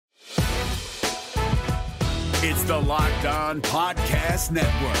It's the Locked On Podcast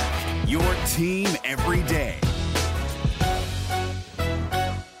Network, your team every day.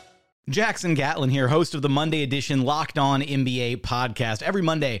 Jackson Gatlin here, host of the Monday edition Locked On NBA podcast. Every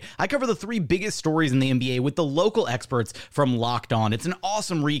Monday, I cover the 3 biggest stories in the NBA with the local experts from Locked On. It's an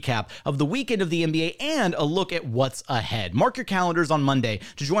awesome recap of the weekend of the NBA and a look at what's ahead. Mark your calendars on Monday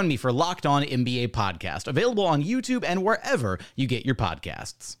to join me for Locked On NBA podcast, available on YouTube and wherever you get your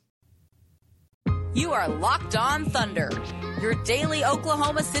podcasts. You are Locked On Thunder, your daily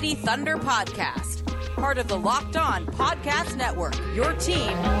Oklahoma City Thunder podcast. Part of the Locked On Podcast Network, your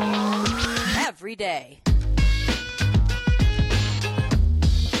team every day.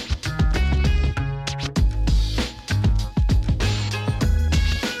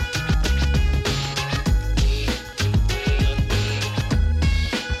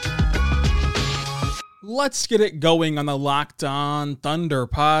 Let's get it going on the Locked On Thunder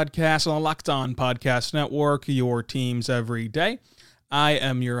podcast on the Locked On Podcast Network, your teams every day. I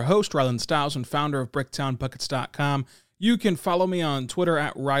am your host, Rylan Stiles, and founder of BricktownBuckets.com. You can follow me on Twitter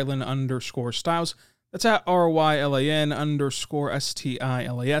at Rylan_Stiles. That's at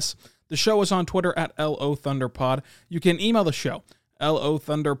RYLAN_STILAS. The show is on Twitter at LOThunderPod. You can email the show,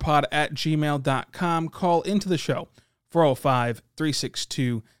 LOThunderPod@gmail.com. Call into the show,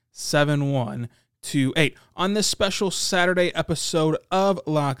 405-362-7128. On this special Saturday episode of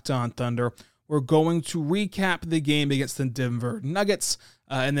Locked On Thunder, we're going to recap the game against the Denver Nuggets,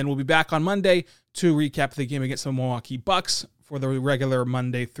 and then we'll be back on Monday to recap the game against the Milwaukee Bucks for the regular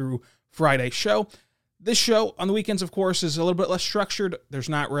Monday through Friday show. This show on the weekends, of course, is a little bit less structured. There's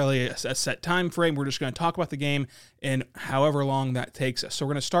not really a set time frame. We're just going to talk about the game and however long that takes us. So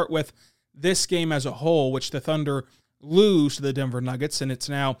we're going to start with this game as a whole, which the Thunder lose to the Denver Nuggets, and it's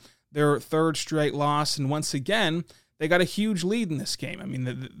now their 3rd straight loss. And once again, they got a huge lead in this game. I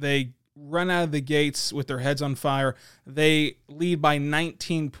mean, they run out of the gates with their heads on fire. They lead by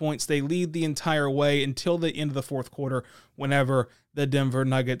 19 points. They lead the entire way until the end of the 4th quarter, whenever the Denver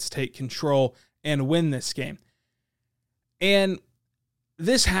Nuggets take control and win this game. And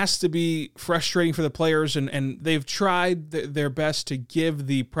this has to be frustrating for the players, and they've tried their best to give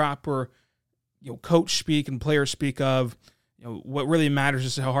the proper, coach speak and player speak of, what really matters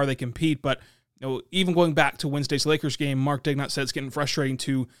is how hard they compete. But even going back to Wednesday's Lakers game, Mark Daigneault said it's getting frustrating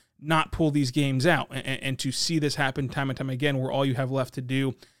to not pull these games out and to see this happen time and time again, where all you have left to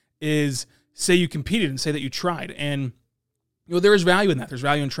do is say you competed and say that you tried. And there is value in that. There's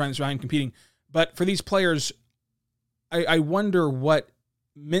value in trying, there's value in competing. But for these players, I wonder what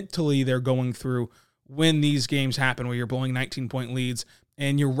mentally they're going through when these games happen, where you're blowing 19-point leads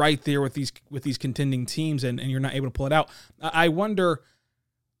and you're right there with these contending teams and you're not able to pull it out. I wonder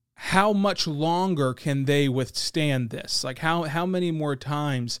how much longer can they withstand this? Like how many more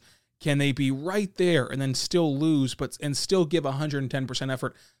times can they be right there and then still lose, and still give 110%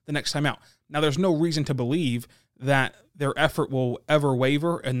 effort the next time out? Now, there's no reason to believe that their effort will ever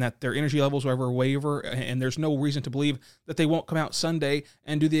waver and that their energy levels will ever waver, and there's no reason to believe that they won't come out Sunday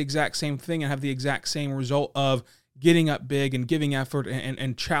and do the exact same thing and have the exact same result of getting up big and giving effort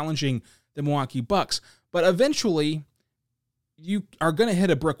and challenging the Milwaukee Bucks. But eventually, you are going to hit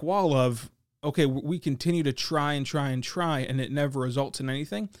a brick wall of, okay, we continue to try, and it never results in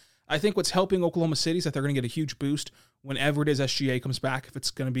anything. I think what's helping Oklahoma City is that they're going to get a huge boost whenever it is SGA comes back. If it's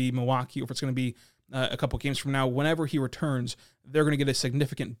going to be Milwaukee or if it's going to be a couple games from now, whenever he returns, they're going to get a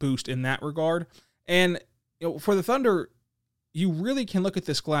significant boost in that regard. And for the Thunder, you really can look at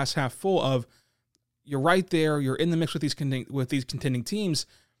this glass half full of, you're right there, you're in the mix with these contending teams,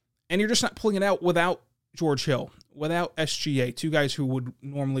 and you're just not pulling it out without George Hill, without SGA, 2 guys who would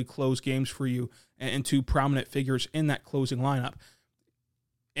normally close games for you and 2 prominent figures in that closing lineup.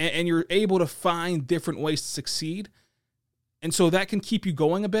 And you're able to find different ways to succeed. And so that can keep you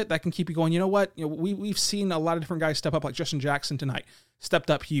going a bit. That can keep you going, you know what? We've seen a lot of different guys step up, like Justin Jackson tonight,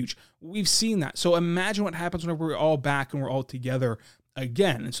 stepped up huge. We've seen that. So imagine what happens whenever we're all back and we're all together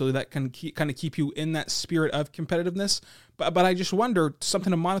again. And so that can kind of keep you in that spirit of competitiveness. But I just wonder,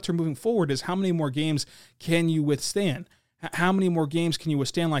 something to monitor moving forward is how many more games can you withstand? How many more games can you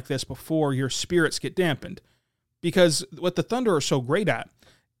withstand like this before your spirits get dampened? Because what the Thunder are so great at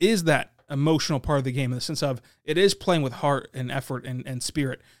is that emotional part of the game, in the sense of it is playing with heart and effort and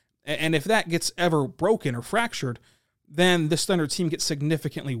spirit. And if that gets ever broken or fractured, then this Thunder team gets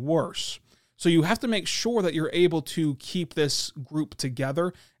significantly worse. So you have to make sure that you're able to keep this group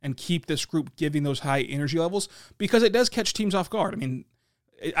together and keep this group giving those high energy levels, because it does catch teams off guard. I mean,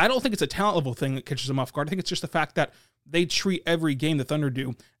 I don't think it's a talent level thing that catches them off guard. I think it's just the fact that they treat every game the Thunder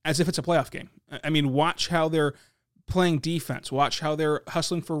do as if it's a playoff game. I mean, watch how they're playing defense. Watch how they're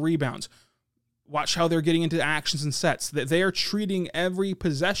hustling for rebounds. Watch how they're getting into actions and sets. That they are treating every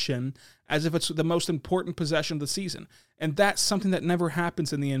possession as if it's the most important possession of the season. And that's something that never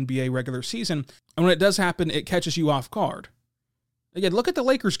happens in the NBA regular season. And when it does happen, it catches you off guard. Again, look at the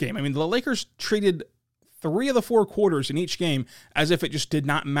Lakers game. I mean, the Lakers treated 3 of the 4 quarters in each game as if it just did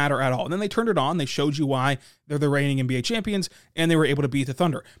not matter at all. And then they turned it on. They showed you why they're the reigning NBA champions, and they were able to beat the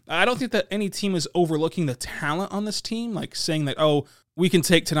Thunder. I don't think that any team is overlooking the talent on this team, like saying that, oh, we can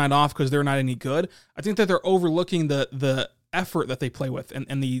take tonight off because they're not any good. I think that they're overlooking the effort that they play with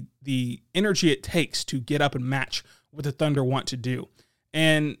and the energy it takes to get up and match what the Thunder want to do.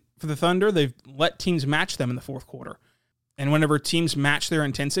 And for the Thunder, they've let teams match them in the fourth quarter. And whenever teams match their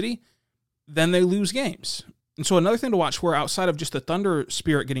intensity, then they lose games. And so another thing to watch for, outside of just the Thunder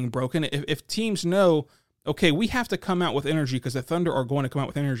spirit getting broken, if teams know, okay, we have to come out with energy because the Thunder are going to come out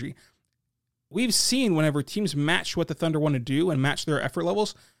with energy. We've seen whenever teams match what the Thunder want to do and match their effort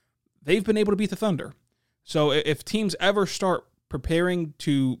levels, they've been able to beat the Thunder. So if teams ever start preparing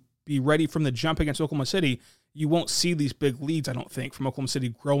to be ready from the jump against Oklahoma City, you won't see these big leads, I don't think, from Oklahoma City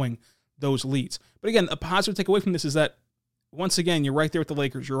growing those leads. But again, a positive takeaway from this is that, once again, you're right there with the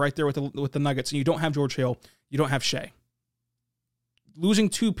Lakers, you're right there with the Nuggets, and you don't have George Hill, you don't have Shea. Losing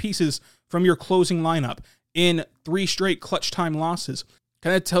 2 pieces from your closing lineup in 3 straight clutch time losses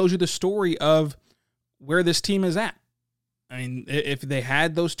kind of tells you the story of where this team is at. I mean, if they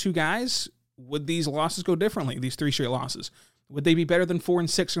had those 2 guys, would these losses go differently, these 3 straight losses? Would they be better than 4 and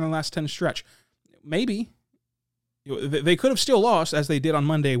 6 in the last 10 stretch? Maybe. They could have still lost, as they did on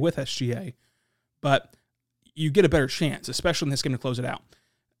Monday with SGA, but you get a better chance, especially in this game, to close it out.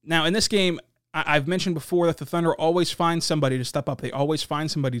 Now, in this game, I've mentioned before that the Thunder always find somebody to step up. They always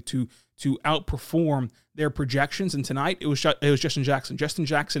find somebody to outperform their projections, and tonight it was Justin Jackson. Justin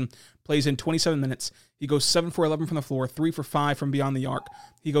Jackson plays in 27 minutes. He goes 7 for 11 from the floor, 3 for 5 from beyond the arc.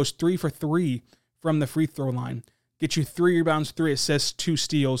 He goes 3 for 3 from the free throw line. Gets you 3 rebounds, 3 assists, 2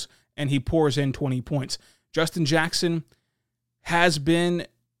 steals, and he pours in 20 points. Justin Jackson has been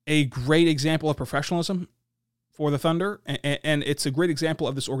a great example of professionalism for the Thunder, and it's a great example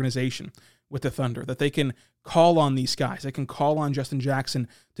of this organization with the Thunder, that they can call on these guys. They can call on Justin Jackson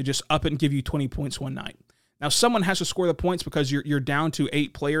to just up and give you 20 points one night. Now, someone has to score the points because you're down to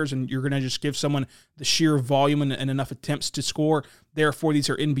 8 players, and you're going to just give someone the sheer volume and enough attempts to score. Therefore, these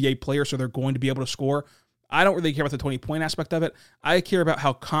are NBA players, so they're going to be able to score. I don't really care about the 20-point aspect of it. I care about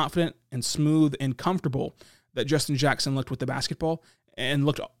how confident and smooth and comfortable that Justin Jackson looked with the basketball and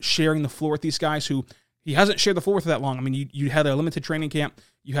looked sharing the floor with these guys who he hasn't shared the floor for that long. I mean, you had a limited training camp.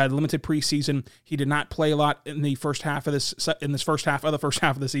 You had limited preseason. He did not play a lot in the first half of the first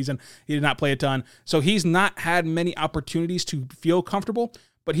half of the season. He did not play a ton. So he's not had many opportunities to feel comfortable,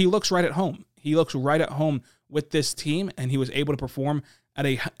 but he looks right at home. He looks right at home with this team, and he was able to perform at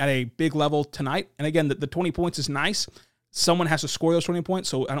a big level tonight. And again, the 20 points is nice. Someone has to score those 20 points,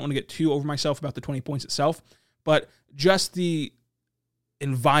 so I don't want to get too over myself about the 20 points itself, but just the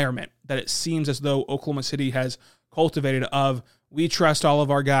environment that it seems as though Oklahoma City has cultivated of, we trust all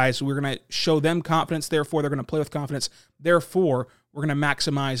of our guys, we're going to show them confidence, therefore they're going to play with confidence, therefore we're going to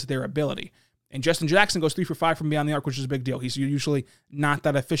maximize their ability. And Justin Jackson goes 3 for 5 from beyond the arc, which is a big deal. He's usually not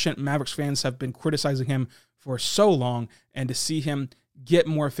that efficient. Mavericks fans have been criticizing him for so long, and to see him get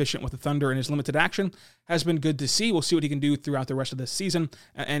more efficient with the Thunder in his limited action has been good to see. We'll see what he can do throughout the rest of this season.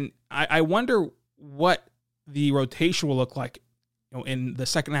 And I wonder what the rotation will look like, in the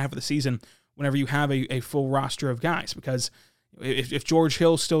second half of the season whenever you have a full roster of guys. Because if George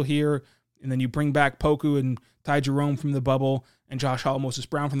Hill's still here, and then you bring back Poku and Ty Jerome from the bubble and Josh Hall, Moses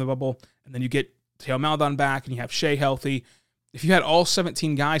Brown from the bubble, and then you get Theo Maledon back and you have Shea healthy. If you had all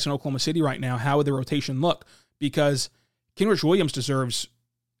 17 guys in Oklahoma City right now, how would the rotation look? Because Kenrich Williams deserves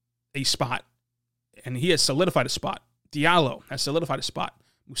a spot, and he has solidified a spot. Diallo has solidified a spot.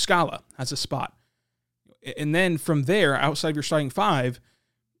 Muscala has a spot. And then from there, outside of your starting 5,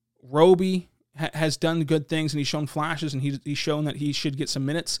 Roby has done good things, and he's shown flashes, and he's shown that he should get some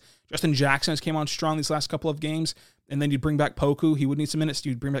minutes. Justin Jackson has came on strong these last couple of games, and then you bring back Poku, he would need some minutes.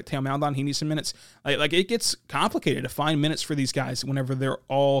 You bring back Theo Maledon, he needs some minutes. Like it gets complicated to find minutes for these guys whenever they're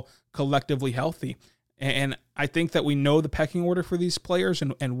all collectively healthy. And I think that we know the pecking order for these players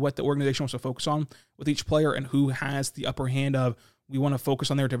and what the organization wants to focus on with each player and who has the upper hand of, we want to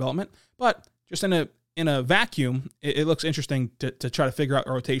focus on their development. But just in a vacuum, it looks interesting to try to figure out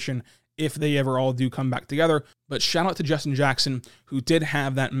a rotation if they ever all do come back together. But shout out to Justin Jackson, who did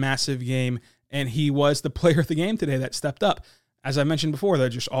have that massive game, and he was the player of the game today that stepped up. As I mentioned before,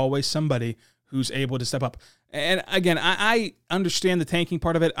 there's just always somebody who's able to step up. And again, I understand the tanking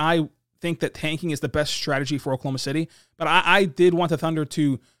part of it. I think that tanking is the best strategy for Oklahoma City, but I did want the Thunder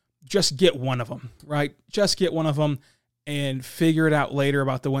to just get one of them, right? Just get one of them and figure it out later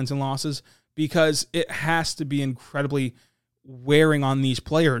about the wins and losses, because it has to be incredibly wearing on these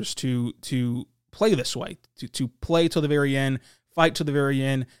players to play this way, to play till the very end, fight till the very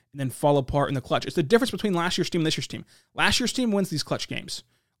end, and then fall apart in the clutch. It's the difference between last year's team and this year's team. Last year's team wins these clutch games.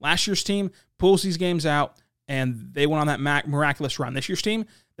 Last year's team pulls these games out, and they went on that miraculous run. This year's team,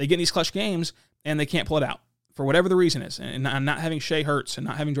 they get in these clutch games, and they can't pull it out for whatever the reason is. And not having Shea hurts, and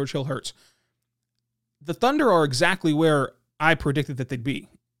not having George Hill hurts. The Thunder are exactly where I predicted that they'd be,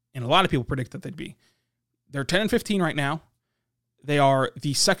 and a lot of people predict that they'd be. They're 10-15 right now. They are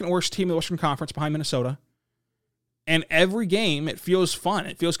the second worst team in the Western Conference behind Minnesota. And every game, it feels fun.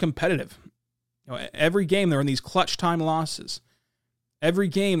 It feels competitive. Every game, they're in these clutch time losses. Every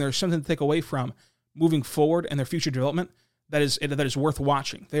game, there's something to take away from moving forward and their future development that is worth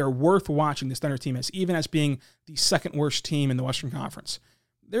watching. They are worth watching, this Thunder team, even as being the second worst team in the Western Conference.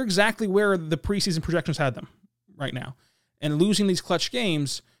 They're exactly where the preseason projections had them right now. And losing these clutch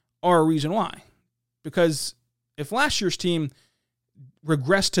games are a reason why. Because if last year's team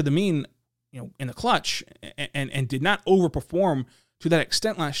regressed to the mean, in the clutch and did not overperform to that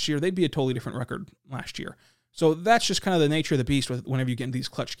extent last year, they'd be a totally different record last year. So that's just kind of the nature of the beast whenever you get into these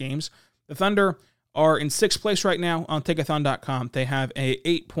clutch games. The Thunder are in 6th place right now on Takeathon.com. They have a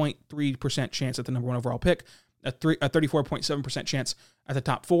 8.3% chance at the number 1 overall pick, a 34.7% chance at the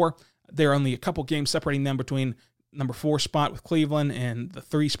top 4. They're only a couple games separating them between number 4 spot with Cleveland and the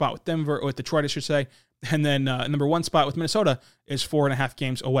 3 spot with Denver, or with Detroit, I should say. And then number 1 spot with Minnesota is 4.5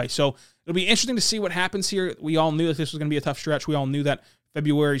 games away. So it'll be interesting to see what happens here. We all knew that this was going to be a tough stretch. We all knew that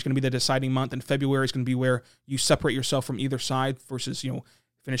February is going to be the deciding month, and February is going to be where you separate yourself from either side versus,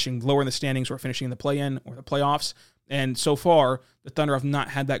 finishing lower in the standings or finishing in the play-in or the playoffs. And so far, the Thunder have not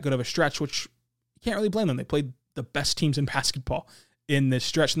had that good of a stretch, which you can't really blame them. They played the best teams in basketball in this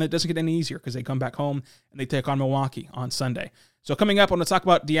stretch, and that doesn't get any easier because they come back home and they take on Milwaukee on Sunday. So coming up, I'm going to talk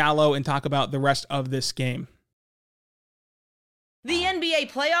about Diallo and talk about the rest of this game. The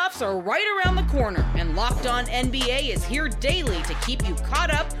NBA playoffs are right around the corner, and Locked On NBA is here daily to keep you caught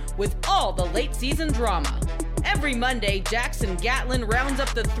up with all the late season drama. Every Monday, Jackson Gatlin rounds up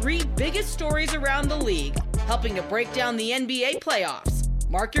the 3 biggest stories around the league, helping to break down the NBA playoffs.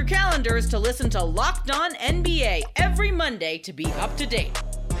 Mark your calendars to listen to Locked On NBA every Monday to be up to date.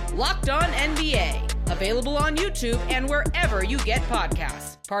 Locked On NBA, available on YouTube and wherever you get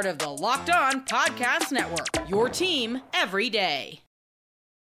podcasts. Part of the Locked On Podcast Network, your team every day.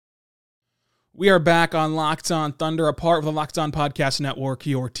 We are back on Locked On Thunder, a part of the Locked On Podcast Network,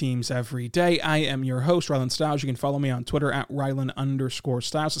 your teams every day. I am your host, Rylan Stiles. You can follow me on Twitter at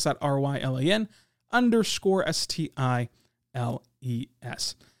Rylan_Stiles. It's at RYLAN_STILES.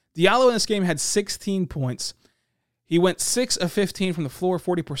 Diallo in this game had 16 points. He went 6 of 15 from the floor,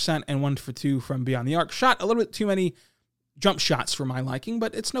 40%, and 1 for 2 from beyond the arc. Shot a little bit too many jump shots for my liking,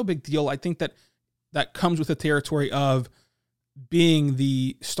 but it's no big deal. I think that comes with the territory of being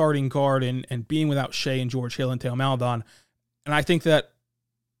the starting guard and being without Shea and George Hill and Theo Maledon. And I think that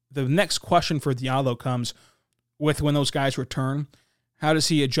the next question for Diallo comes with when those guys return. How does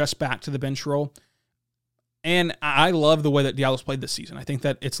he adjust back to the bench role? And I love the way that Diallo's played this season. I think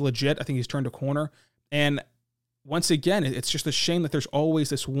that it's legit. I think he's turned a corner. And once again, it's just a shame that there's always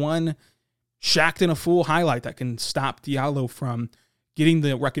this one shacked in a fool highlight that can stop Diallo from getting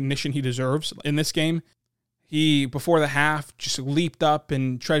the recognition he deserves. In this game, he, before the half, just leaped up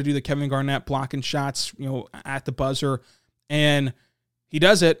and tried to do the Kevin Garnett blocking shots, at the buzzer. And he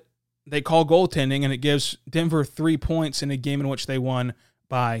does it. They call goaltending, and it gives Denver 3 points in a game in which they won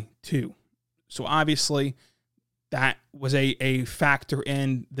by 2. So obviously, that was a factor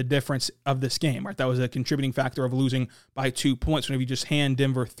in the difference of this game, right? That was a contributing factor of losing by 2 points whenever you just hand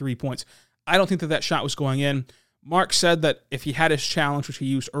Denver 3 points. I don't think that shot was going in. Mark said that if he had his challenge, which he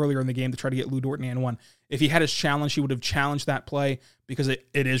used earlier in the game to try to get Lou Dort and 1, if he had his challenge, he would have challenged that play because it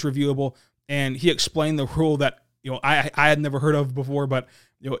is reviewable. And he explained the rule that I had never heard of before, but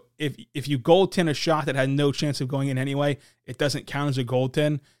if you goaltend a shot that had no chance of going in anyway, it doesn't count as a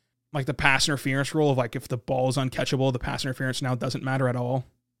goaltend. Like the pass interference rule of if the ball is uncatchable, the pass interference now doesn't matter at all.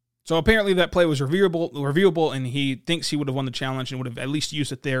 So apparently that play was reviewable, and he thinks he would have won the challenge and would have at least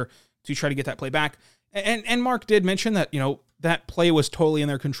used it there to try to get that play back. And Mark did mention that, that play was totally in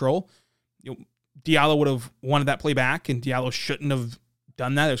their control. Diallo would have wanted that play back, and Diallo shouldn't have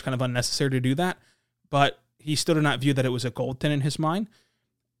done that. It was kind of unnecessary to do that. But he still did not view that it was a goaltend in his mind.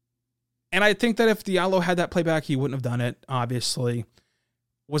 And I think that if Diallo had that play back, he wouldn't have done it, obviously.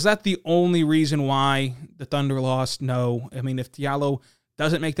 Was that the only reason why the Thunder lost? No. I mean, if Diallo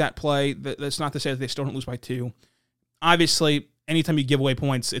doesn't make that play, that's not to say that they still don't lose by 2. Obviously, anytime you give away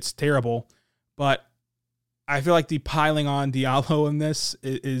points, it's terrible. But I feel like the piling on Diallo in this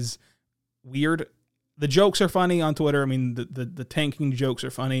is weird. The jokes are funny on Twitter. I mean, the tanking jokes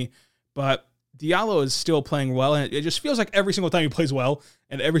are funny, but Diallo is still playing well, and it just feels like every single time he plays well,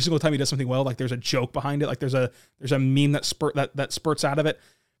 and every single time he does something well, like there's a joke behind it, like there's a meme that spurts out of it.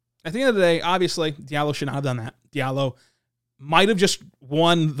 At the end of the day, obviously, Diallo should not have done that. Diallo might have just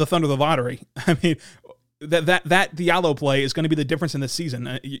won the Thunder the lottery. I mean, that Diallo play is going to be the difference in this season.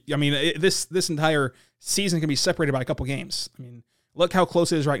 I mean, this entire season can be separated by a couple games. I mean, look how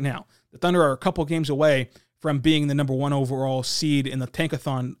close it is right now. The Thunder are a couple games away from being the number 1 overall seed in the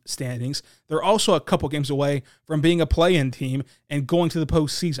Tankathon standings. They're also a couple games away from being a play-in team and going to the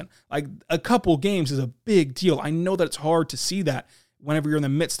postseason. Like, a couple games is a big deal. I know that it's hard to see that whenever you're in the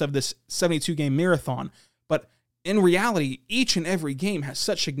midst of this 72-game marathon, but in reality, each and every game has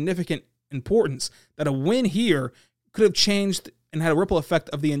such significant importance that a win here could have changed and had a ripple effect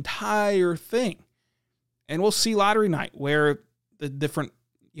of the entire thing. And we'll see lottery night where the different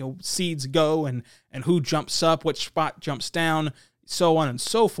seeds go and who jumps up, which spot jumps down, so on and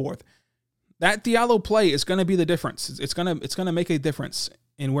so forth. That Diallo play is going to be the difference. It's going to make a difference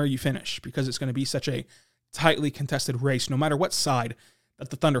in where you finish, because it's going to be such a tightly contested race, no matter what side that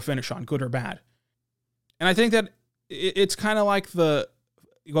the Thunder finish on, good or bad. And I think that it's kind of like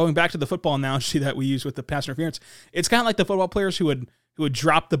going back to the football analogy that we use with the pass interference. It's kind of like the football players who would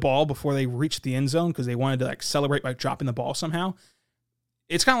drop the ball before they reached the end zone because they wanted to celebrate by dropping the ball somehow.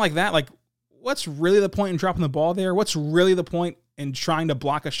 It's kind of like that. Like, what's really the point in dropping the ball there? What's really the point in trying to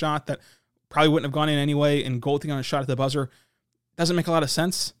block a shot that probably wouldn't have gone in anyway and goaltending on a shot at the buzzer? Doesn't make a lot of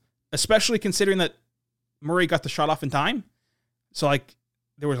sense, especially considering that Murray got the shot off in time. So,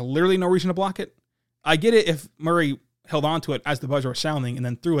 there was literally no reason to block it. I get it if Murray held on to it as the buzzer was sounding and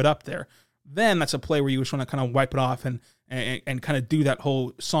then threw it up there. Then that's a play where you just want to kind of wipe it off and kind of do that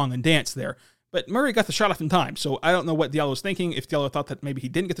whole song and dance there. But Murray got the shot off in time, so I don't know what Diallo was thinking. If Diallo thought that maybe he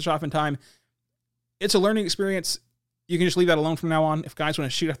didn't get the shot off in time, it's a learning experience. You can just leave that alone from now on. If guys want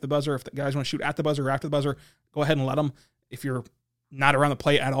to shoot at the buzzer, if the guys want to shoot at the buzzer or after the buzzer, go ahead and let them if you're not around the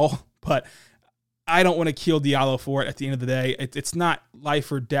play at all. But I don't want to kill Diallo for it at the end of the day. It's not life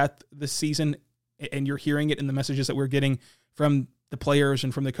or death this season, and you're hearing it in the messages that we're getting from the players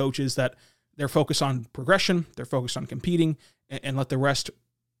and from the coaches that they're focused on progression, they're focused on competing, and let the rest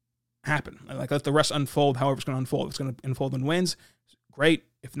happen. Let the rest unfold however it's going to unfold. If it's going to unfold in wins, great.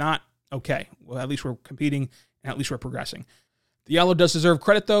 If not, okay. Well, at least we're competing, and at least we're progressing. Diallo does deserve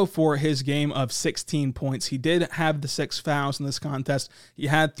credit, though, for his game of 16 points. He did have the 6 fouls in this contest. He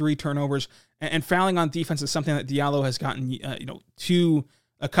had 3 turnovers, and fouling on defense is something that Diallo has gotten too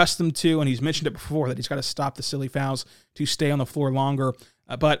accustomed to, and he's mentioned it before that he's got to stop the silly fouls to stay on the floor longer.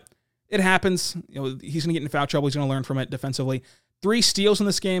 But it happens. He's going to get in foul trouble. He's going to learn from it defensively. 3 steals in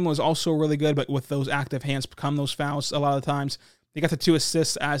this game was also really good, but with those active hands become those fouls a lot of the times. He got the 2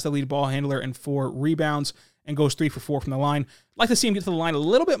 assists as the lead ball handler and 4 rebounds and goes 3 for 4 from the line. I'd like to see him get to the line a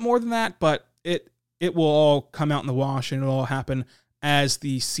little bit more than that, but it will all come out in the wash, and it'll all happen as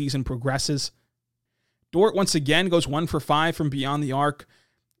the season progresses. Dort once again goes 1 for 5 from beyond the arc.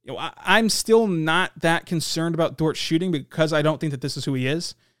 I'm still not that concerned about Dort shooting because I don't think that this is who he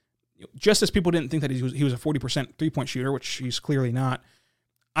is. Just as people didn't think that he was a 40% three-point shooter, which he's clearly not.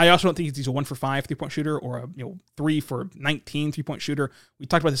 I also don't think he's a 1 for 5 three-point shooter or a 3 for 19 three-point shooter. We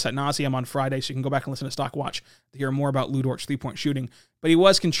talked about this at nauseam on Friday, so you can go back and listen to Stock Watch to hear more about Lu Dort's three-point shooting. But he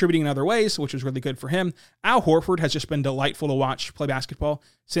was contributing in other ways, which was really good for him. Al Horford has just been delightful to watch play basketball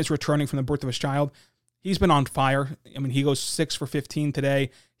since returning from the birth of his child. He's been on fire. I mean, he goes 6 for 15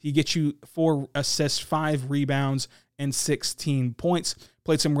 today. He gets you 4 assists, 5 rebounds, and 16 points.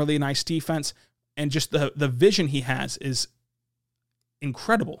 Played some really nice defense, and just the vision he has is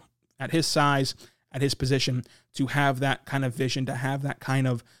incredible at his size, at his position, to have that kind of vision, to have that kind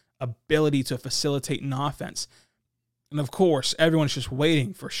of ability to facilitate an offense. And of course, everyone's just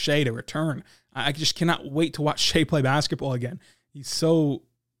waiting for Shai to return. I just cannot wait to watch Shai play basketball again. He's so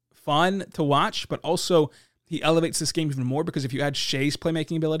fun to watch, but also he elevates this game even more because if you add Shai's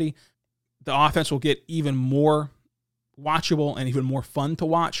playmaking ability, the offense will get even more watchable and even more fun to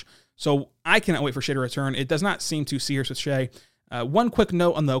watch. So I cannot wait for Shai to return. It does not seem too serious with Shai. One quick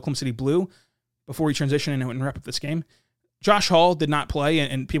note on the Oklahoma City Blue before we transition and wrap up this game. Josh Hall did not play,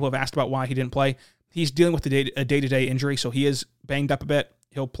 and people have asked about why he didn't play. He's dealing with a day-to-day injury, so he is banged up a bit.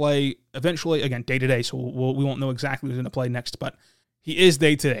 He'll play eventually, again, day-to-day, so we won't know exactly who's going to play next, but he is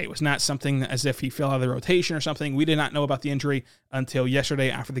day-to-day. It was not something as if he fell out of the rotation or something. We did not know about the injury until yesterday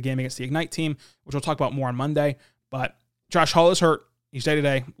after the game against the Ignite team, which we'll talk about more on Monday. But Josh Hall is hurt. He's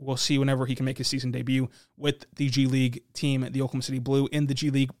day-to-day. We'll see whenever he can make his season debut with the G League team, the Oklahoma City Blue, in the G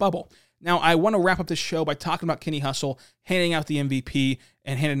League bubble. Now, I want to wrap up this show by talking about Kenny Hustle, handing out the MVP,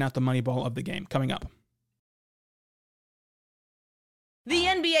 and handing out the money ball of the game. Coming up. The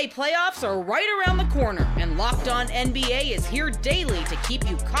NBA playoffs are right around the corner, and Locked On NBA is here daily to keep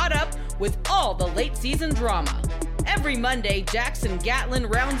you caught up with all the late season drama. Every Monday, Jackson Gatlin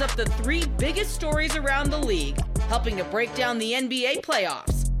rounds up the 3 biggest stories around the league, helping to break down the NBA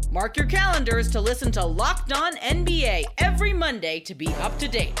playoffs. Mark your calendars to listen to Locked On NBA every Monday to be up to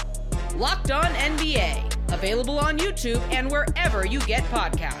date. Locked On NBA, available on YouTube and wherever you get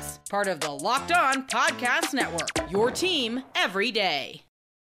podcasts. Part of the Locked On Podcast Network, your team every day.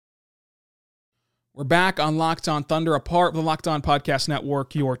 We're back on Locked On Thunder, a part of the Locked On Podcast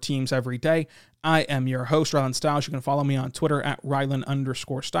Network, your teams every day. I am your host, Rylan Stiles. You can follow me on Twitter at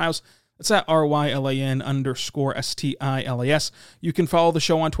Rylan_Stiles. That's at RYLAN_STILAS. You can follow the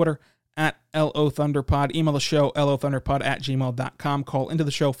show on Twitter at LOThunderPod. Email the show, LOThunderPod@gmail.com. Call into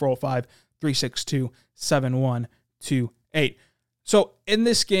the show, 405-362-7128. So in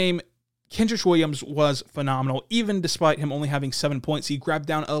this game, Kendrick Williams was phenomenal. Even despite him only having 7 points, he grabbed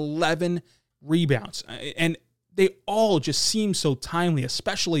down 11 rebounds. And they all just seem so timely,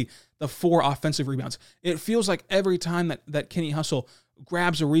 especially the 4 offensive rebounds. It feels like every time that Kenny Hustle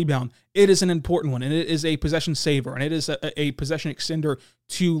grabs a rebound, it is an important one, and it is a possession saver, and it is a possession extender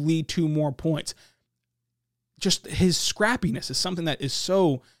to lead to more points. Just his scrappiness is something that is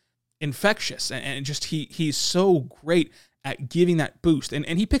so infectious, and just he's so great at giving that boost.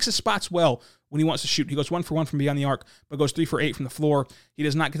 And he picks his spots well when he wants to shoot. He goes 1 for 1 from beyond the arc, but goes 3 for 8 from the floor. He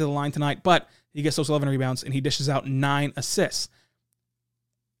does not get to the line tonight, but he gets those 11 rebounds, and he dishes out 9 assists.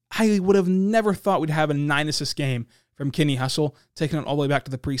 I would have never thought we'd have a 9-assist game from Kenny Hustle, taking it all the way back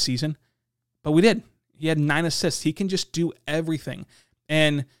to the preseason. But we did. He had 9 assists. He can just do everything.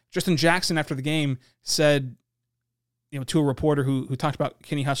 And Justin Jackson, after the game, said, to a reporter who talked about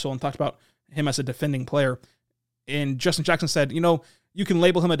Kenny Hustle and talked about him as a defending player. And Justin Jackson said, you can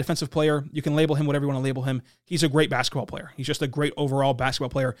label him a defensive player. You can label him whatever you want to label him. He's a great basketball player. He's just a great overall basketball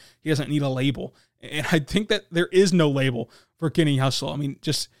player. He doesn't need a label. And I think that there is no label for Kenny Hustle. I mean,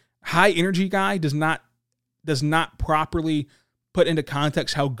 just high energy guy does not properly put into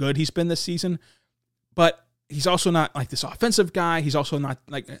context how good he's been this season. But he's also not like this offensive guy. He's also not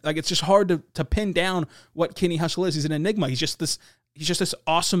like it's just hard to pin down what Kenny Hustle is. He's an enigma. He's just this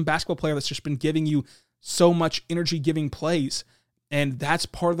awesome basketball player that's just been giving you so much energy-giving plays. And that's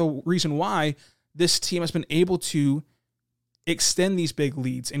part of the reason why this team has been able to extend these big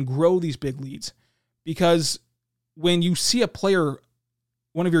leads and grow these big leads. Because when you see a player,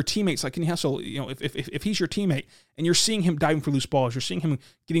 one of your teammates like Kenny Hustle, if he's your teammate and you're seeing him diving for loose balls, you're seeing him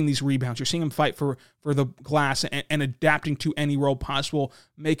getting these rebounds, you're seeing him fight for the glass and adapting to any role possible,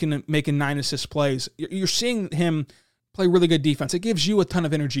 making 9 assist plays, you're seeing him play really good defense. It gives you a ton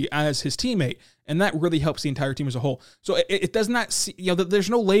of energy as his teammate, and that really helps the entire team as a whole. So it does not see, there's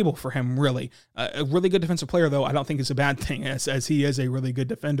no label for him really. A really good defensive player, though, I don't think is a bad thing, as he is a really good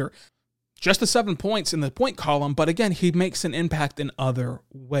defender. Just the 7 points in the point column, but again, he makes an impact in other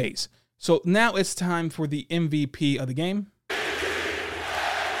ways. So now it's time for the MVP of the game.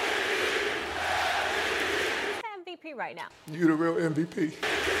 MVP right now. You the real MVP.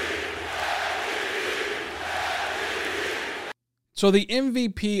 So the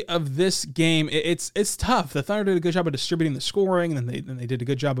MVP of this game, it's tough. The Thunder did a good job of distributing the scoring, and then they did a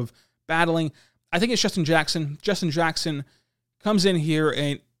good job of battling. I think it's Justin Jackson. Justin Jackson comes in here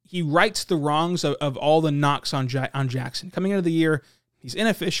and he rights the wrongs of all the knocks on Jackson. Coming into the year, he's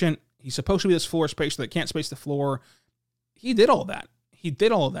inefficient. He's supposed to be this floor spacer that can't space the floor. He did all that.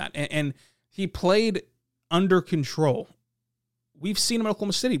 And he played under control. We've seen him in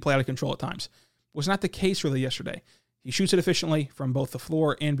Oklahoma City play out of control at times. It was not the case really yesterday. He shoots it efficiently from both the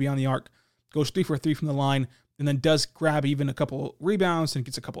floor and beyond the arc, goes 3 for 3 from the line, and then does grab even a couple rebounds and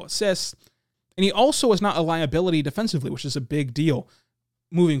gets a couple assists. And he also is not a liability defensively, which is a big deal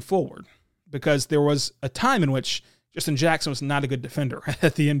moving forward, because there was a time in which Justin Jackson was not a good defender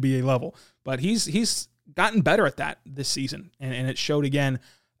at the NBA level, but he's gotten better at that this season, and it showed again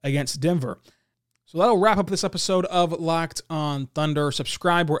against Denver. So that'll wrap up this episode of Locked On Thunder.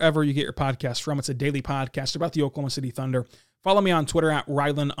 Subscribe wherever you get your podcast from. It's a daily podcast about the Oklahoma City Thunder. Follow me on Twitter at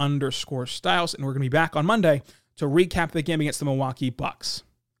Rylan_Stiles, and we're going to be back on Monday to recap the game against the Milwaukee Bucks.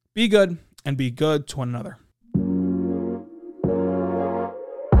 Be good, and be good to one another.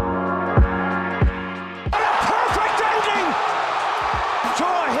 Perfect ending to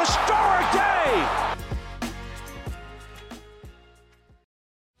a historic day.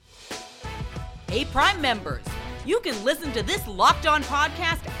 Hey, Prime members, you can listen to this Locked On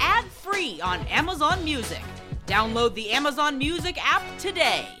podcast ad-free on Amazon Music. Download the Amazon Music app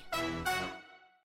today.